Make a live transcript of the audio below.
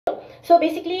So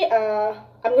basically,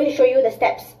 I'm going to show you the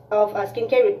steps of a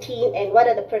skincare routine and what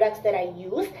are the products that I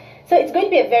use. So it's going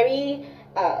to be a very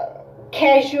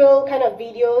casual kind of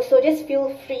video, so just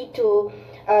feel free to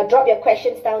drop your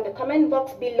questions down the comment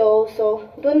box below, so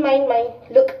don't mind my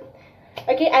look.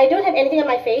 Okay, I don't have anything on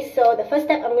my face, so the first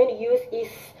step I'm going to use is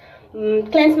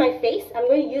cleanse my face. I'm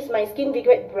going to use my Skin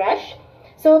Vigorate brush.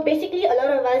 So basically, a lot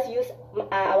of us use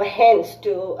our hands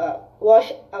to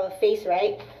wash our face,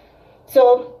 right?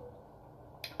 So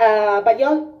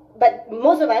but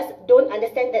most of us don't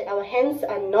understand that our hands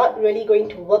are not really going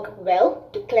to work well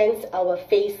to cleanse our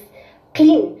face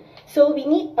clean. So we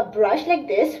need a brush like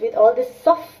this with all these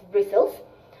soft bristles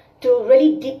to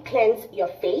really deep cleanse your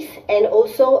face, and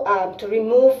also to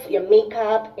remove your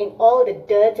makeup and all the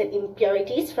dirt and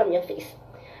impurities from your face.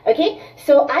 Okay,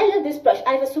 so I love this brush.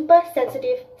 I have a super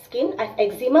sensitive skin. I have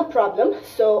eczema problem,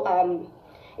 so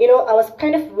you know, I was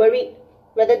kind of worried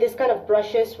whether this kind of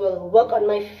brushes will work on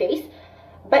my face,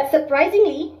 but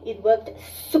surprisingly it worked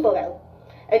super well.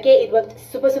 Okay, it worked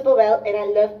super well, and I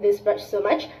love this brush so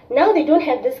much. Now they don't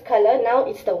have this color, now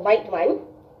it's the white one.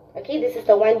 Okay, this is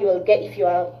the one you will get if you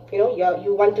are,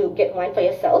 you want to get one for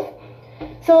yourself.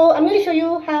 So I'm going to show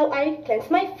you how I cleanse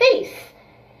my face.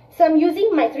 So I'm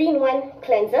using my 3-in-1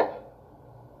 cleanser.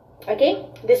 Okay,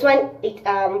 this one, it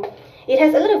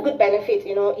has a lot of good benefits.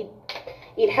 You know,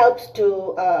 it helps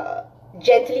to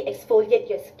gently exfoliate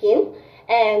your skin,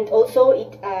 and also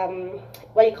it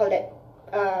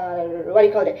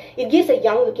it gives a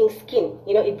young looking skin.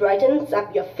 You know, it brightens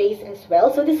up your face as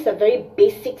well. So this is a very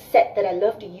basic set that I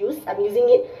love to use. I'm using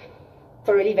it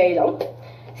for really very long.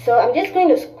 So I'm just going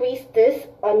to squeeze this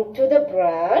onto the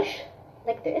brush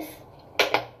like this.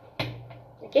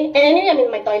 Okay, and anyway, I'm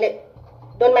in my toilet,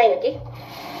 don't mind. Okay,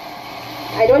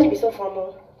 I don't want to be so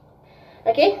formal.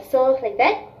 Okay, so like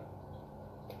that,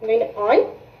 I'm going to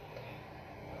on.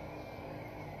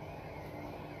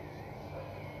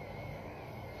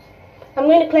 I'm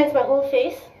going to cleanse my whole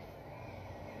face.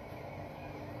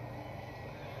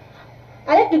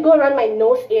 I like to go around my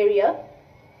nose area,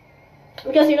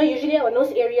 because you know, usually our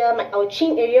nose area, our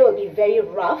chin area will be very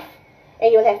rough,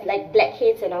 and you'll have like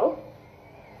blackheads and all.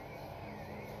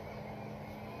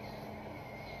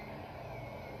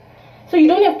 So you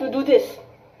don't have to do this,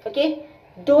 okay?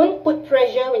 Don't put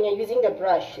pressure when you're using the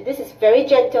brush. This is very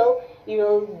gentle. You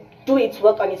will do its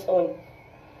work on its own.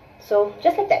 So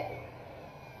just like that.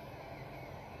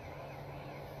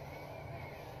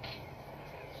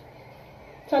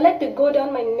 So I like to go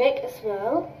down my neck as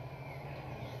well.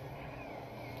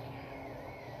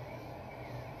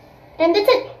 And that's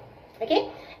it, okay?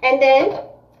 And then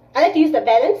I like to use the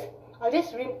balance. I'll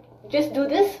just do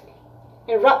this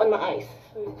and rub on my eyes.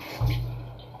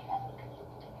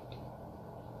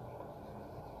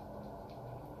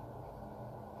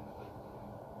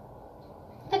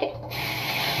 Okay,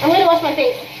 I'm going to wash my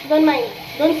face. Don't mind,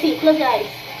 don't see, close your eyes.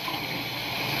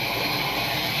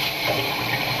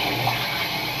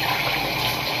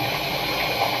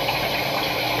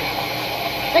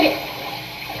 Okay,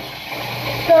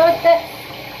 so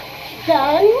that's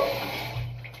done.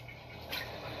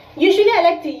 Usually I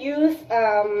like to use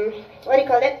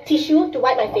tissue to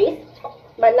wipe my face,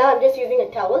 but now I'm just using a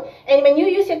towel. And when you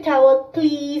use your towel,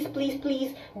 please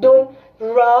don't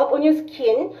rub on your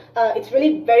skin. It's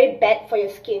really very bad for your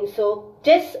skin. So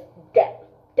just dab.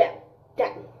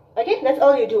 Okay, that's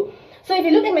all you do. So if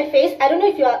you look at my face, I don't know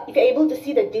if you're able to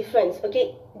see the difference.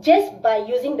 Okay, just by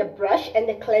using the brush and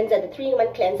the cleanser, the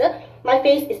 3-in-1 cleanser, my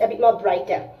face is a bit more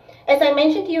brighter. As I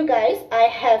mentioned to you guys, I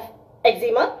have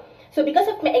eczema. So because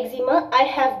of my eczema, I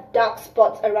have dark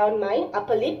spots around my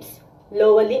upper lips,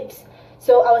 lower lips.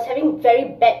 So I was having very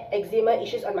bad eczema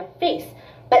issues on my face.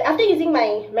 But after using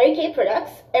my Marykay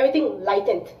products, everything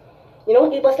lightened. You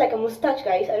know, it was like a mustache,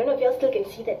 guys. I don't know if y'all still can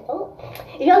see that. Oh,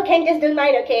 if y'all can, just don't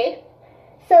mind, okay?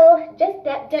 So just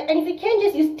dab, and if you can,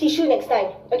 just use tissue next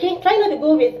time, okay? Try not to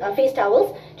go with face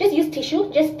towels. Just use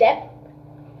tissue, just dab.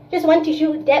 Just one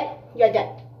tissue, dab, you're done,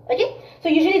 okay? So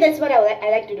usually that's what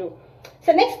I like to do.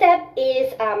 So next step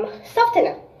is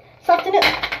softener. Softener.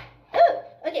 Oh,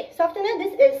 okay, softener.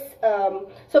 This is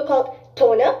so-called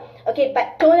toner. Okay,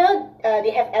 but toner,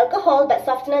 they have alcohol, but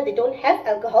softener, they don't have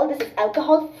alcohol. This is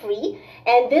alcohol-free,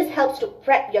 and this helps to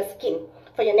prep your skin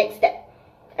for your next step.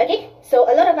 Okay,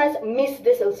 so a lot of us miss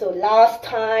this also. Last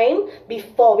time,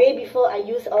 way before I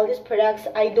use all these products,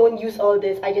 I don't use all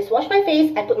this. I just wash my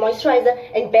face, I put moisturizer,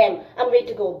 and bam, I'm ready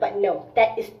to go. But no,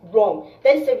 that is wrong.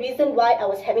 That is the reason why I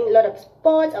was having a lot of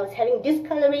spots, I was having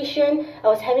discoloration, I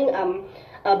was having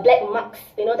black marks,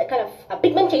 you know, that kind of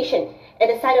pigmentation at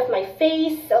the side of my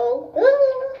face. So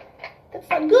that's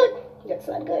not good. That's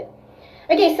not good.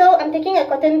 Okay, so I'm taking a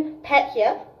cotton pad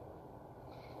here.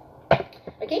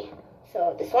 Okay,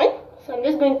 so this one. So I'm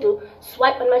just going to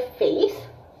swipe on my face.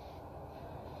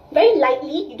 Very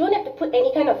lightly. You don't have to put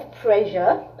any kind of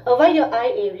pressure over your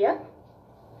eye area.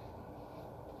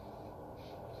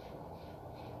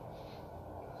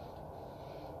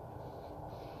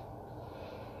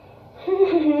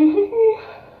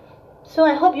 So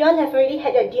I hope you all have already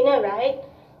had your dinner, right?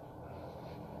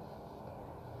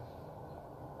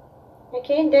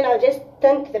 Okay, then I'll just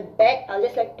turn to the back. I'll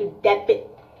just like to dab it.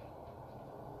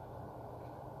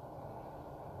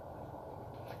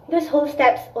 This whole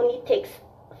steps only takes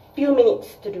a few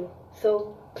minutes to do.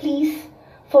 So please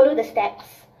follow the steps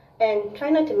and try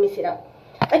not to miss it out.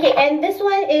 Okay, and this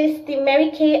one is the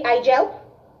Marykay eye gel.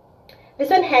 This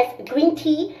one has green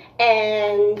tea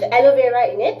and aloe vera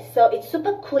in it, so it's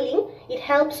super cooling. It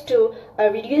helps to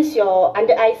reduce your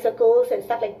under eye circles and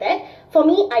stuff like that. For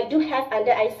me, I do have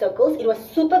under eye circles. It was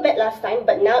super bad last time,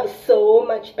 but now it's so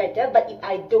much better. But if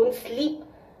I don't sleep,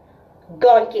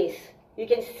 gone case. You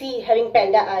can see having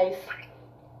panda eyes.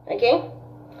 Okay,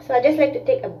 so I just like to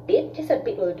take a bit, just a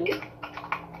bit will do.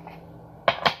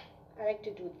 I like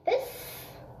to do this,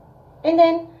 and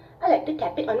then I like to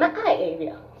tap it on my eye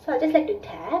area. So I just like to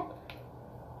tap.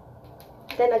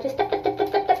 Then I'll just tap, tap, tap,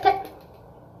 tap, tap, tap, tap.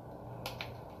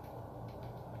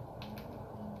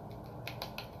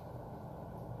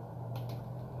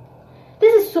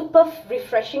 This is super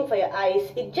refreshing for your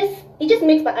eyes. It just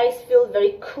makes my eyes feel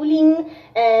very cooling,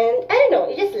 and I don't know,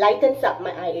 it just lightens up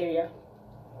my eye area.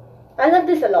 I love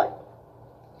this a lot.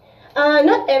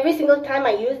 Not every single time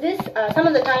I use this.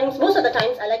 Most of the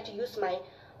times I like to use my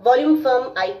Volume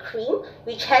Firm Eye Cream,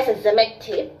 which has a Zermatt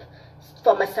tip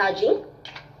for massaging.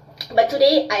 But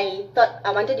today I thought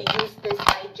I wanted to use this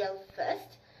eye gel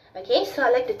first. Okay, so I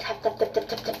like to tap, tap, tap, tap,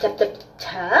 tap, tap, tap, tap,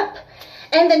 tap.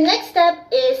 And the next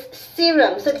step is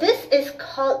serum. So this is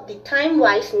called the Time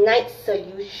Wise Night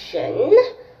Solution.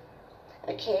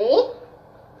 Okay.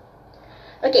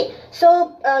 Okay,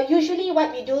 so usually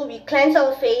what we do, we cleanse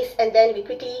our face and then we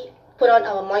quickly put on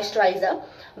our moisturizer.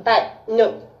 But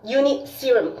no, you need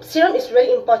serum. Serum is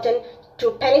really important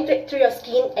to penetrate through your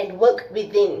skin and work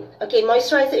within. Okay,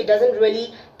 moisturizer, it doesn't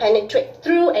really penetrate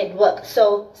through and work.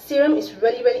 So serum is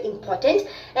really, really important.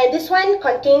 And this one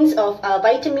contains of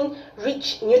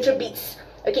vitamin-rich NutriBeats.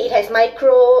 Okay, it has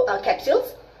micro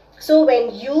capsules. So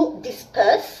when you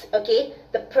disperse, okay,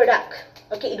 the product,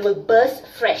 okay, it will burst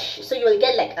fresh. So you will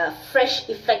get like a fresh,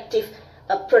 effective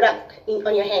product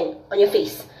on your hand, on your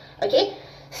face. Okay,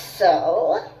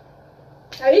 so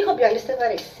I really hope you understand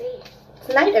what I say. It's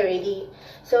night already,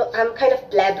 so I'm kind of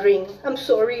blabbering. I'm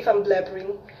sorry if I'm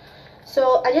blabbering.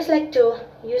 So I just like to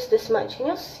use this much. Can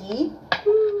you see?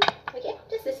 Okay,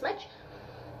 just this much.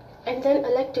 And then I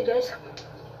like to just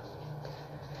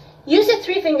use your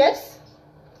 3 fingers.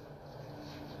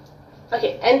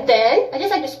 Okay, and then I just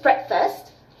like to spread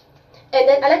first. And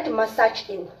then I like to massage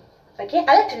in. Okay,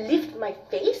 I like to lift my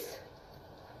face.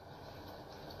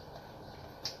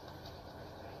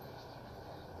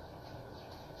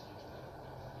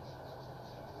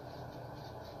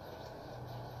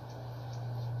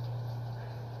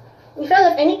 If you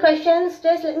have any questions,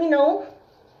 just let me know.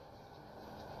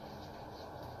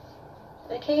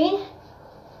 Okay.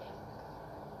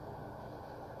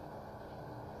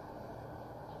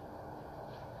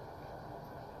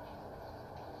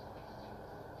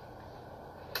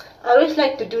 I always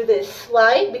like to do this.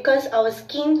 Why? Because our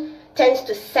skin tends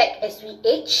to sag as we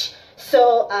age.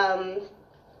 So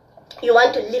you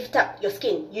want to lift up your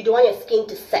skin. You don't want your skin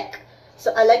to sag.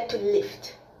 So I like to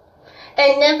lift.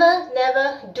 And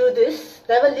never do this.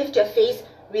 Never lift your face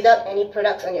without any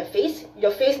products on your face.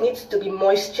 Your face needs to be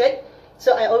moistured.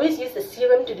 So I always use the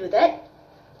serum to do that.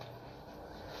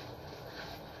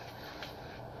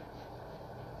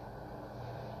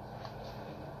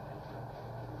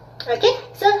 Okay,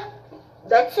 so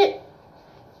that's it.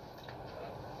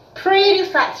 Pretty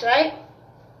fast, right?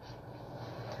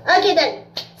 Okay then,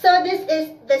 so this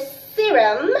is the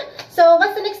serum. So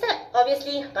what's the next step?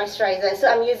 Obviously moisturizer. So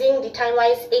I'm using the Time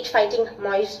Wise Age Fighting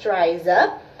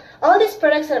Moisturizer. All these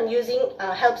products that I'm using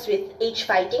helps with age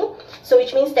fighting, so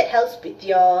which means that helps with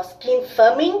your skin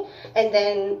firming and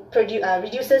then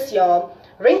reduces your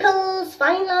wrinkles,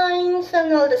 fine lines,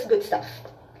 and all this good stuff.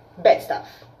 Bad stuff.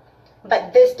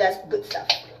 But this does good stuff.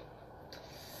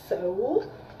 So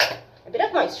a bit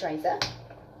of moisturizer.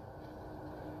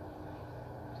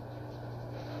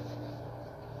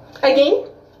 Again,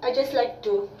 I just like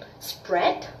to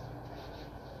spread.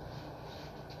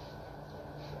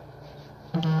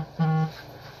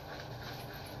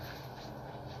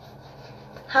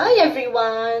 Hi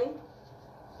everyone.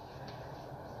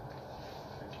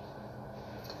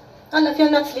 All of you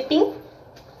are not sleeping?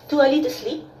 Too early to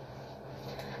sleep?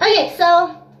 Okay,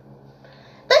 so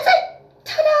that's it.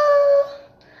 Ta-da!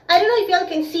 I don't know if y'all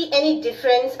can see any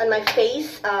difference on my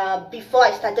face before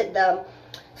I started the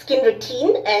skin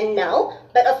routine and now,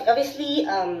 but obviously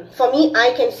for me,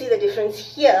 I can see the difference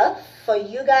here. For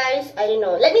you guys, I don't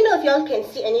know. Let me know if y'all can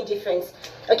see any difference.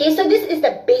 Okay, so this is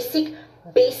the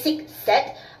basic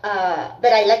set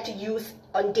that I like to use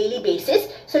on daily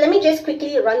basis. So let me just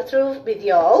quickly run through with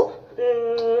y'all.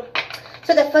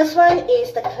 So the first one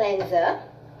is the cleanser.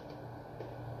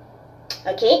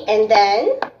 Okay, and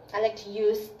then I like to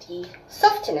use the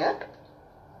softener,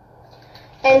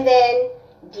 and then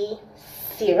the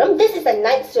serum. This is a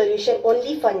night solution,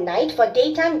 only for night. For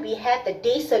daytime, we have the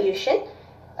day solution.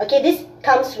 Okay, this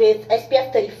comes with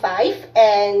SPF 35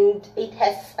 and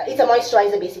it's a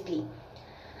moisturizer basically.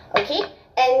 Okay,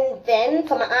 and then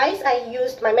for my eyes, I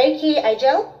used my Marykay eye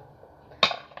gel.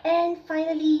 And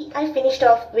finally, I finished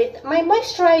off with my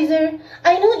moisturizer.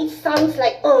 I know it sounds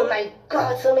like, oh my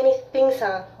god, so many things.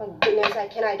 Oh goodness, I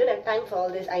don't have time for all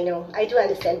this. I know, I do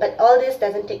understand, but all this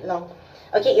doesn't take long.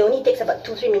 Okay, it only takes about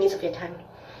 2-3 minutes of your time.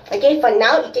 Okay, for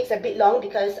now, it takes a bit long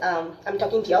because I'm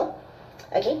talking to y'all.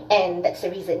 Okay, and that's the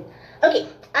reason. Okay,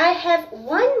 I have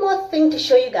one more thing to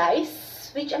show you guys,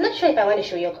 which I'm not sure if I want to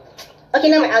show you. Okay,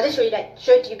 never mind, I'll just show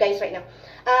it to you guys right now.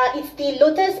 It's the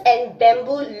Lotus and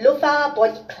Bamboo Loofah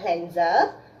Body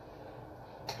Cleanser.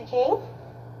 Okay,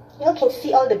 you can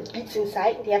see all the beads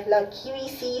inside. They have a lot of kiwi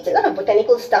seeds, a lot of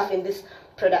botanical stuff in these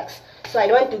products. So I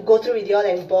don't want to go through with y'all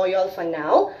and bore y'all for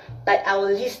now, but I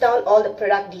will list down all the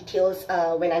product details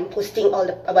when I'm posting all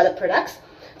about the products.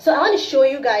 So I want to show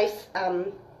you guys. I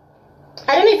don't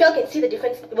know if y'all can see the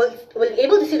difference. Will be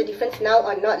able to see the difference now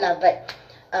or not, but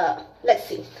let's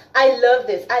see. I love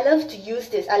this. I love to use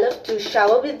this. I love to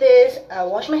shower with this,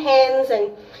 wash my hands,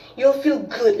 and you'll feel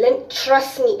good.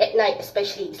 Trust me, at night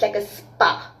especially, it's like a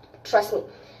spa. Trust me.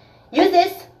 Use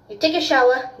this, you take a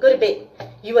shower, go to bed.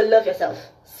 You will love yourself.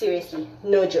 Seriously,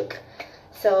 no joke.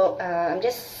 So I'm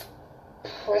just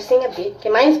pressing a bit. Okay,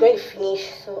 mine's going to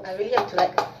finish, so I really have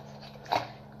to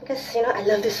because you know I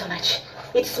love this so much.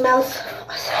 It smells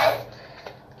awesome.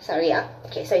 Sorry, yeah.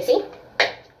 Okay, so you see.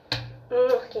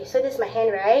 Okay, so this is my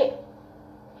hand, right?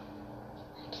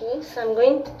 Okay, so I'm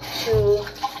going to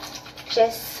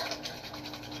just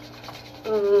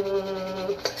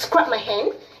scrub my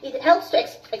hand. It helps to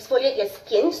exfoliate your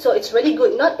skin, so it's really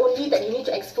good. Not only that you need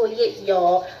to exfoliate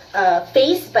your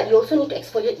face, but you also need to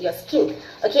exfoliate your skin.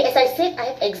 Okay, as I said, I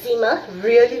have eczema,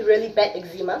 really bad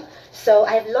eczema. So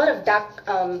I have a lot of dark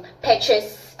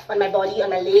patches on my body, on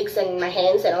my legs and my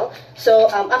hands and all. So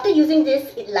after using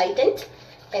this, it lightened,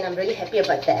 and I'm really happy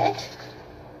about that.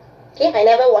 Okay, I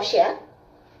never wash here.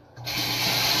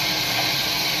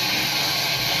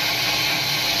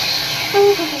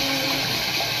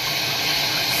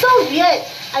 So weird.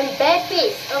 I'm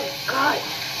barefaced. Oh god.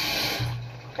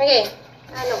 Okay.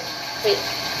 No. Wait.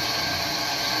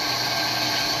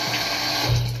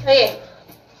 Okay.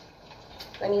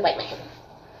 Let me wipe my hand.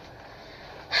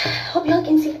 Hope y'all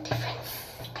can see the difference.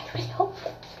 I really hope.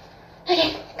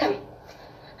 Okay, come.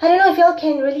 I don't know if y'all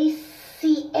can really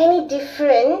see any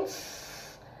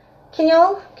difference. Can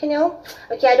y'all?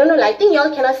 Okay, I don't know. I think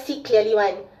y'all cannot see clearly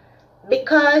one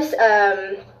because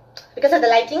of the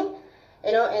lighting,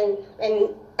 you know, and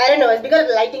I don't know. It's because of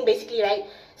the lighting basically, right?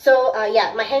 So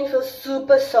yeah, my hand feels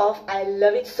super soft. I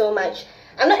love it so much.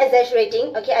 I'm not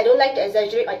exaggerating, okay? I don't like to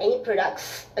exaggerate on any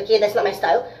products, okay? That's not my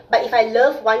style. But if I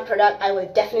love one product, I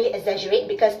will definitely exaggerate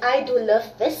because I do love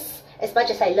this as much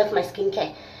as I love my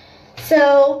skincare.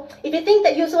 So if you think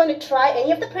that you also want to try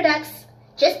any of the products,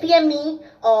 just PM me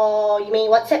or you may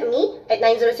WhatsApp me at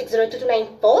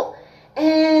 90602294.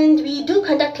 And we do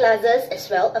conduct classes as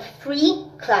well, a free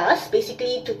class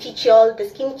basically to teach you all the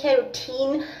skincare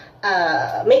routine,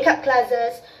 makeup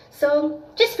classes. So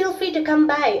just feel free to come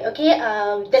by, okay?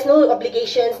 There's no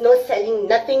obligations, no selling,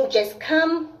 nothing. Just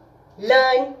come,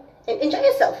 learn, and enjoy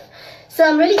yourself. So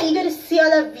I'm really eager to see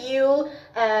all of you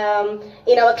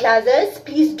in our classes.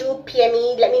 Please do PM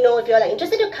me. Let me know if you're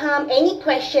interested to come. Any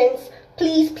questions,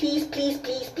 please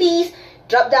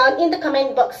drop down in the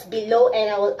comment box below and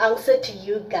I will answer to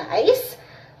you guys.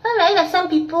 Alright, I have some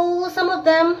people, some of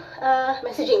them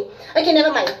messaging. Okay,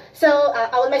 never mind. So I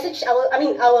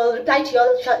will reply to you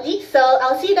all shortly. So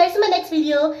I'll see you guys in my next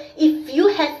video. If you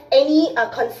have any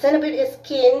concern about your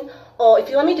skin or if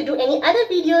you want me to do any other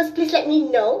videos, please let me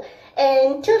know.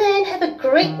 And till then, have a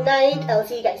great night. I'll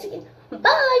see you guys again.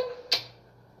 Bye!